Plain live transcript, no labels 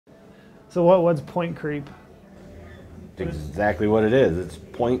So what's point creep? It's exactly what it is. It's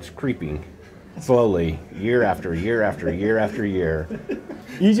points creeping slowly, year after year after year after year.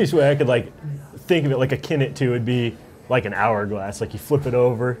 Easiest way I could like think of it, like akin it to, would be like an hourglass. Like you flip it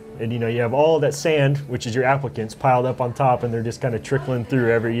over, and you have all that sand, which is your applicants, piled up on top, and they're just kind of trickling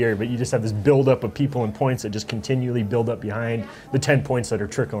through every year. But you just have this buildup of people and points that just continually build up behind the 10 points that are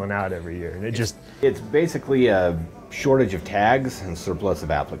trickling out every year. And it's basically a shortage of tags and surplus of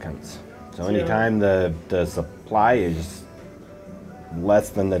applicants. So anytime the supply is less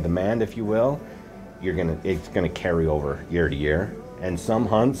than the demand, if you will, it's gonna carry over year to year. And some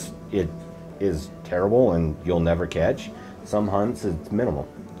hunts it is terrible and you'll never catch. Some hunts it's minimal.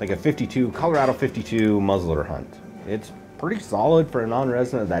 Like a Colorado 52 muzzleloader hunt. It's pretty solid for a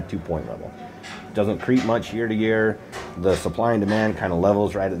non-resident at that 2-point level. Doesn't creep much year to year. The supply and demand kind of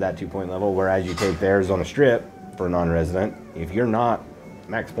levels right at that 2-point level, whereas you take the Arizona Strip for a non-resident, if you're not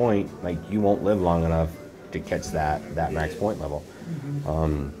max point, like you won't live long enough to catch that max point level.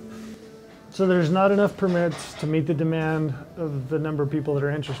 So there's not enough permits to meet the demand of the number of people that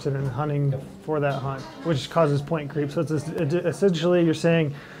are interested in hunting for that hunt, which causes point creep. So it's essentially you're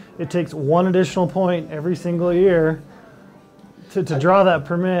saying it takes one additional point every single year to draw that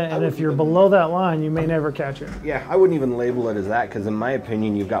permit, and if you're below that line, you may never catch it. Yeah, I wouldn't even label it as that, because in my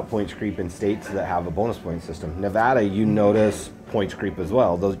opinion, you've got points creep in states that have a bonus point system. Nevada, you notice points creep as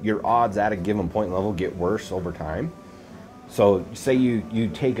well. Your odds at a given point level get worse over time. So say you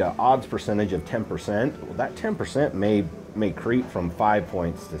take an odds percentage of 10%, well, that 10% may creep from 5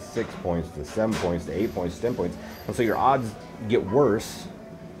 points to 6 points to 7 points to 8 points to 10 points. And so your odds get worse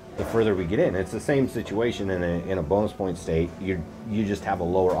the further we get in. It's the same situation in a bonus point state. You just have a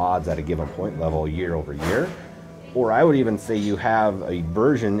lower odds at a given point level year over year. Or I would even say you have a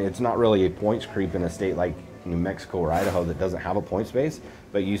version, it's not really a points creep in a state like New Mexico or Idaho that doesn't have a points base,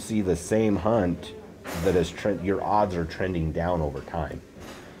 but you see the same hunt that is your odds are trending down over time.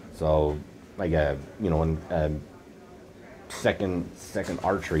 So like a second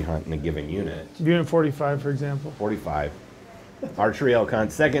archery hunt in a given unit. Unit 45, for example. 45. Archery elk hunt,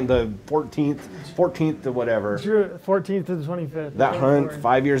 the 14th to whatever. 14th to the 25th. That hunt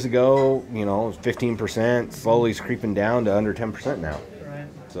 5 years ago, 15%, slowly is creeping down to under 10% now. Right.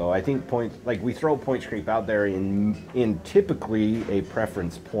 So I think we throw points creep out there in typically a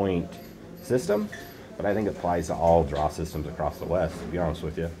preference point system, but I think it applies to all draw systems across the West, to be honest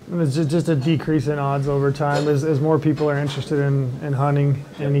with you. And it's just a decrease in odds over time as more people are interested in hunting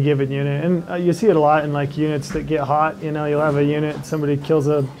in any given unit. And you see it a lot in like units that get hot. You'll have a unit, somebody kills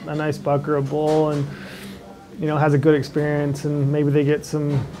a nice buck or a bull and, has a good experience, and maybe they get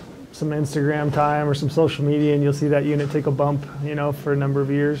some Instagram time or some social media, and you'll see that unit take a bump, for a number of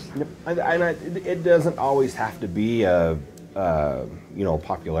years. Yep. And it doesn't always have to be a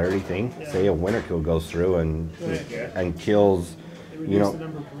popularity thing. Yeah. Say a winter kill goes through and kills, the number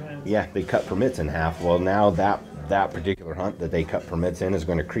of permits. Yeah, they cut permits in half. Well, now that particular hunt that they cut permits in is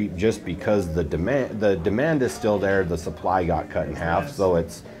going to creep just because the demand is still there. The supply got cut in half, so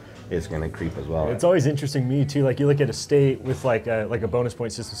it's going to creep as well. It's always interesting to me too. Like you look at a state with like a bonus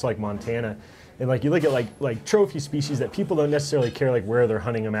point system, like Montana. And like you look at like trophy species that people don't necessarily care like where they're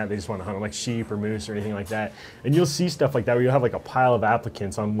hunting them at. They just want to hunt them, like sheep or moose or anything like that. And you'll see stuff like that where you'll have like a pile of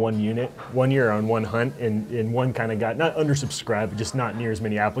applicants on one unit, 1 year on one hunt, and one kind of got not undersubscribed, but just not near as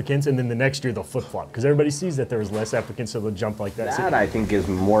many applicants. And then the next year they'll flip flop because everybody sees that there was less applicants, so they'll jump like that. That I think is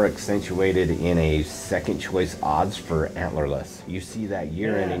more accentuated in a second choice odds for antlerless. You see that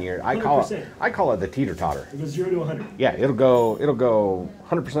year in and year. I call it the teeter totter. It goes 0 to 100. Yeah, it'll go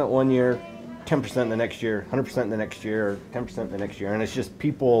 100% 1 year. 10% the next year, 100% the next year, 10% the next year, and it's just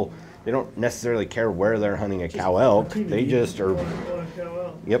people, they don't necessarily care where they're hunting a cow elk, they just are,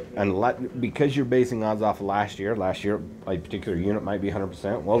 yep, and because you're basing odds off of last year, a particular unit might be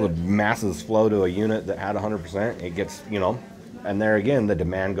 100%, well, the masses flow to a unit that had 100%, it gets, and there again, the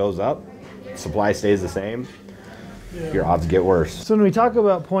demand goes up, supply stays the same, your odds get worse. So when we talk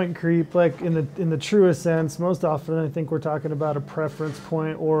about point creep, like in the truest sense, most often I think we're talking about a preference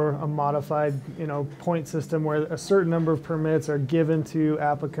point or a modified, point system where a certain number of permits are given to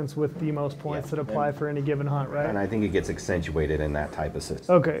applicants with the most points that apply for any given hunt, right? And I think it gets accentuated in that type of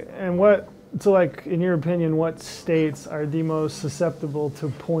system. Okay, and so like in your opinion, what states are the most susceptible to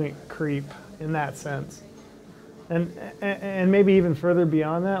point creep in that sense? And maybe even further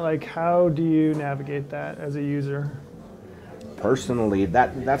beyond that, like how do you navigate that as a user? Personally,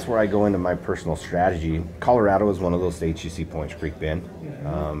 that's where I go into my personal strategy. Colorado is one of those states you see points creep in,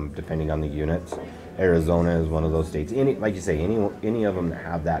 depending on the units. Arizona is one of those states. Like you say, any of them that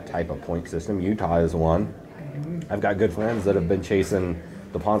have that type of point system. Utah is one. I've got good friends that have been chasing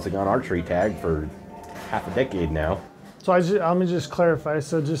the Ponsagon archery tag for half a decade now. So I'm gonna just clarify.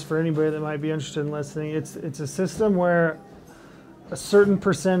 So just for anybody that might be interested in listening, it's a system where a certain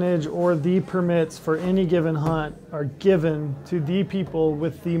percentage or the permits for any given hunt are given to the people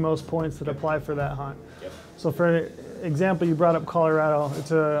with the most points that apply for that hunt. Yep. So for example, you brought up Colorado. It's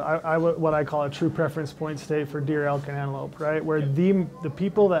what I call a true preference point state for deer, elk, and antelope, right? Where the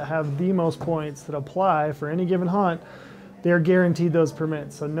people that have the most points that apply for any given hunt, they're guaranteed those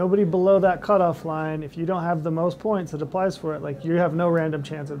permits. So nobody below that cutoff line, if you don't have the most points that applies for it, like you have no random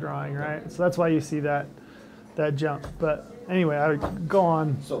chance of drawing, right? So that's why you see that jump. But anyway, I would go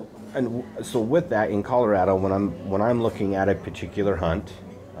on. So with that, in Colorado, when I'm looking at a particular hunt,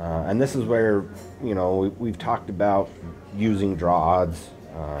 and this is where, you know, we've talked about using draw odds.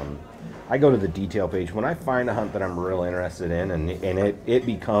 I go to the detail page when I find a hunt that I'm real interested in, and it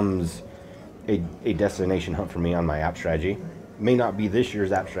becomes a destination hunt for me on my app strategy. May not be this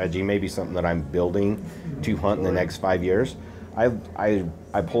year's app strategy, maybe something that I'm building to hunt in the next 5 years. I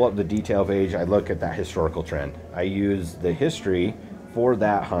pull up the detail page, I look at that historical trend. I use the history for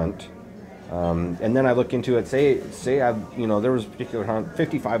that hunt, and then I look into it. Say there was a particular hunt,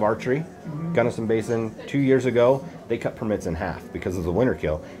 55 archery, Gunnison Basin, 2 years ago. They cut permits in half because of the winter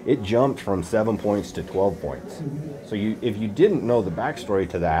kill. It jumped from 7 points to 12 points. So if you didn't know the backstory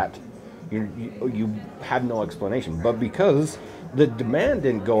to that, you have no explanation. But because the demand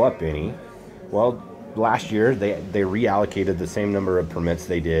didn't go up any, well, last year they reallocated the same number of permits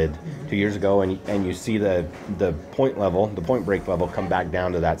they did 2 years ago, and you see the point level, the point break level, come back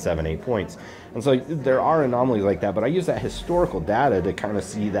down to that 7-8 points. And so there are anomalies like that, but I use that historical data to kind of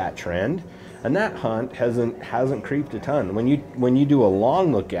see that trend. And that hunt hasn't creeped a ton. When you do a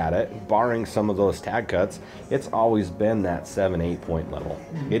long look at it, barring some of those tag cuts, it's always been that 7-8 point level.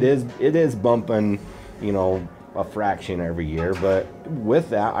 It is bumping, you know, a fraction every year, but with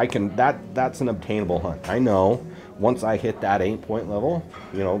that, that's an obtainable hunt. I know once I hit that 8 point level,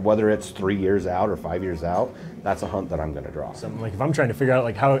 you know, whether it's 3 years out or 5 years out, that's a hunt that I'm going to draw. Something like if I'm trying to figure out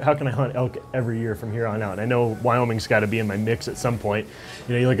like how can I hunt elk every year from here on out, and I know Wyoming's got to be in my mix at some point.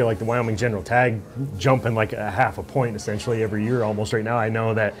 You know, you look at like the Wyoming general tag jumping like a half a point essentially every year almost right now. I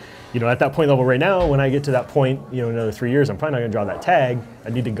know that, you know, at that point level right now, when I get to that point, you know, in another 3 years, I'm probably not going to draw that tag. I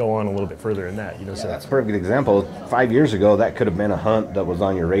need to go on a little bit further in that, you know. Yeah, so that's a perfect example. 5 years ago, that could have been a hunt that was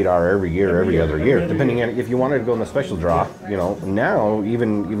on your radar every year, every other year, depending on if you wanted to go in the special draw. You know, now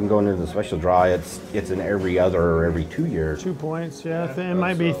even going into the special draw, it's an every other or every 2 years. 2 points, yeah. It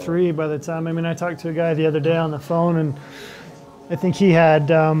might be 3 by the time. I mean, I talked to a guy the other day on the phone, and I think he had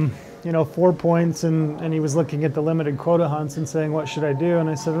 4 points, and he was looking at the limited quota hunts and saying, what should I do? And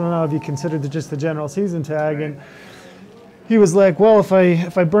I said, I don't know, have you considered just the general season tag? And he was like, well, if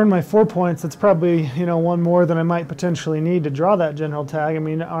I burn my 4 points, that's probably, you know, one more than I might potentially need to draw that general tag. I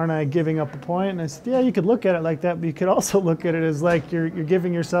mean, aren't I giving up a point? And I said, yeah, you could look at it like that, but you could also look at it as like you're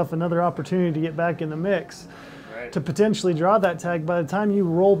giving yourself another opportunity to get back in the mix, right, to potentially draw that tag. By the time you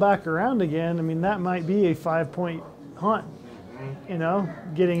roll back around again, I mean, that might be a 5 point hunt. You know,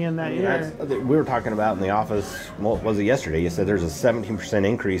 getting in that year. We were talking about in the office, well, was it yesterday? You said there's a 17%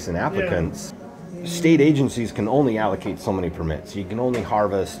 increase in applicants. Yeah. State agencies can only allocate so many permits. You can only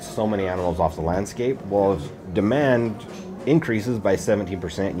harvest so many animals off the landscape. Well, if demand increases by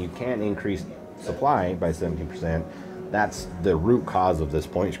 17% and you can't increase supply by 17%, that's the root cause of this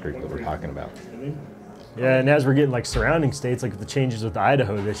points creep that we're talking about. Yeah, and as we're getting like surrounding states, like the changes with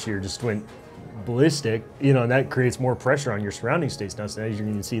Idaho this year just went ballistic, you know, and that creates more pressure on your surrounding states now. So as you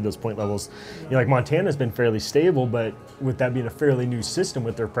can see, those point levels, you know, like Montana's been fairly stable, but with that being a fairly new system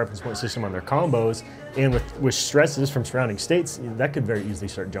with their preference point system on their combos, and with stresses from surrounding states, that could very easily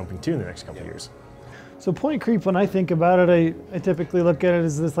start jumping too in the next couple of years. So point creep, when I think about it, I typically look at it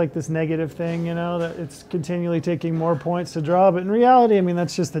as this negative thing, you know, that it's continually taking more points to draw. But in reality, I mean,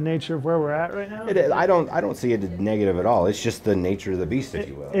 that's just the nature of where we're at right now. It is. I don't see it as negative at all. It's just the nature of the beast, if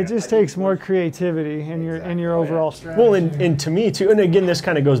you will. It just takes more creativity in your overall strategy. Well, and to me too, and again, this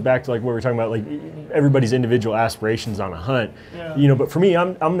kind of goes back to like what we were talking about, like everybody's individual aspirations on a hunt. Yeah. You know, but for me,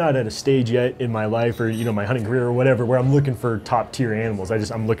 I'm not at a stage yet in my life or, you know, my hunting career or whatever where I'm looking for top tier animals.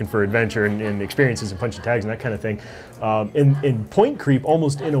 I'm looking for adventure and experiences and punching tags and that kind of thing. And point creep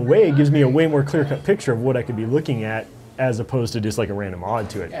almost in a way gives me a way more clear cut picture of what I could be looking at as opposed to just like a random odd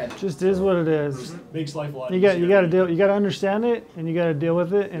to it. It just is what it is. Makes life a lot easier. You got to understand it, and you got to deal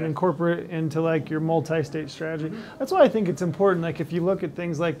with it and incorporate it into like your multi-state strategy. That's why I think it's important. Like if you look at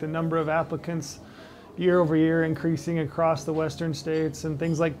things like the number of applicants year over year increasing across the western states and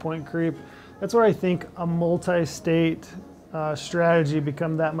things like point creep, that's where I think a multi-state strategy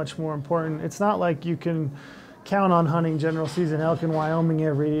become that much more important. It's not like you can count on hunting general season elk in Wyoming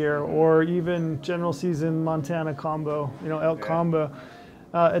every year, or even general season Montana combo, elk combo.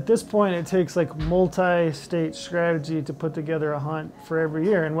 At this point, it takes like multi-state strategy to put together a hunt for every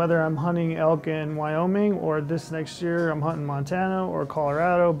year. And whether I'm hunting elk in Wyoming or this next year I'm hunting Montana or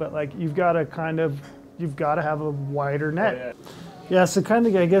Colorado, but like you've got to have a wider net. Yeah, so kind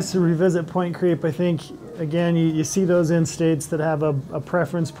of, I guess, to revisit point creep, I think, again, you see those in states that have a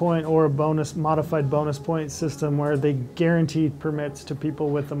preference point or a modified bonus point system where they guarantee permits to people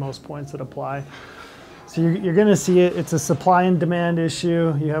with the most points that apply. So you're going to see it. It's a supply and demand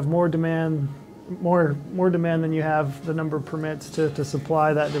issue. You have more demand than you have the number of permits to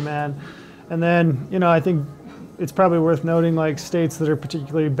supply that demand. And then, I think it's probably worth noting like states that are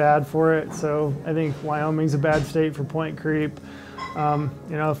particularly bad for it. So I think Wyoming's a bad state for point creep.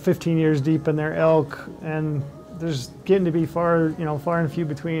 15 years deep in their elk, and there's getting to be far and few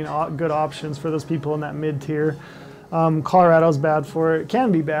between good options for those people in that mid-tier. Colorado's bad for it. It can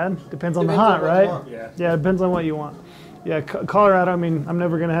be bad. Depends on the hunt, right? Yeah, it depends on what you want. Yeah, Colorado, I mean, I'm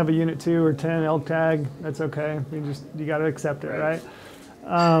never going to have a unit 2 or 10 elk tag. That's okay. You got to accept it, right?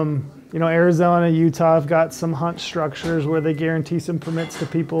 Arizona, Utah have got some hunt structures where they guarantee some permits to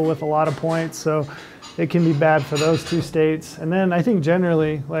people with a lot of points. So it can be bad for those 2 states. And then I think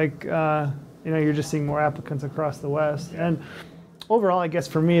generally, like, you're just seeing more applicants across the West. And overall, I guess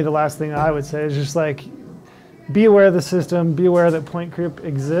for me, the last thing I would say is just like, be aware of the system, be aware that point creep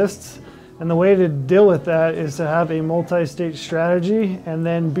exists. And the way to deal with that is to have a multi-state strategy and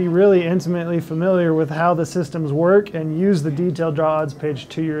then be really intimately familiar with how the systems work and use the detailed draw odds page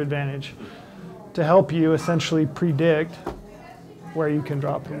to your advantage to help you essentially predict where you can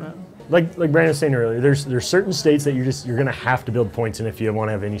drop permit. Like Brandon was saying earlier, there's certain states that you're going to have to build points in if you want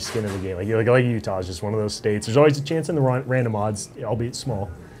to have any skin in the game. Like Utah is just one of those states. There's always a chance in the random odds, albeit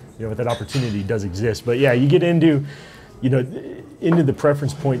small, but that opportunity does exist. But yeah, you get into the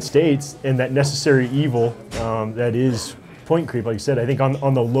preference point states and that necessary evil that is point creep. Like you said, I think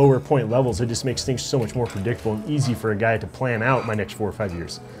on the lower point levels, it just makes things so much more predictable and easy for a guy to plan out my next 4 or 5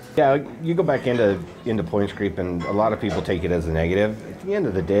 years. Yeah, you go back into points creep, and a lot of people take it as a negative. At the end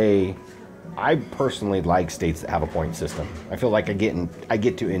of the day, I personally like states that have a point system. I feel like I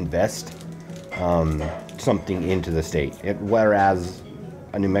get to invest something into the state. Whereas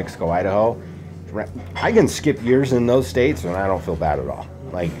a New Mexico, Idaho, I can skip years in those states and I don't feel bad at all.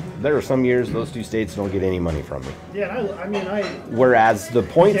 Like, there are some years those 2 states don't get any money from me. Yeah, whereas the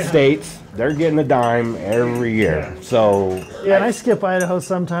point states, they're getting a dime every year. Yeah. So yeah, and I skip Idaho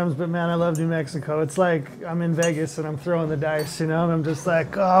sometimes, but man, I love New Mexico. It's like I'm in Vegas and I'm throwing the dice, and I'm just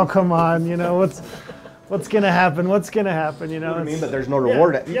like, oh, come on, what's gonna happen? What's gonna happen? You know what I mean? But there's no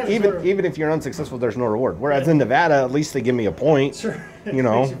reward. Yeah, even if you're unsuccessful, there's no reward. Whereas in Nevada, at least they give me a point. Sure.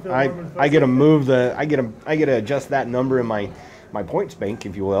 I get to move I get to adjust that number in my points bank,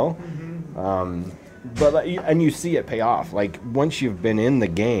 if you will. Mm-hmm. But you see it pay off. Like, once you've been in the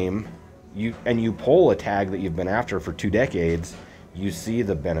game, you pull a tag that you've been after for 2 decades, you see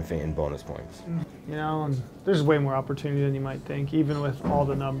the benefit in bonus points. And there's way more opportunity than you might think, even with all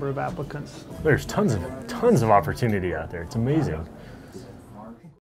the number of applicants. There's tons of opportunity out there. It's amazing.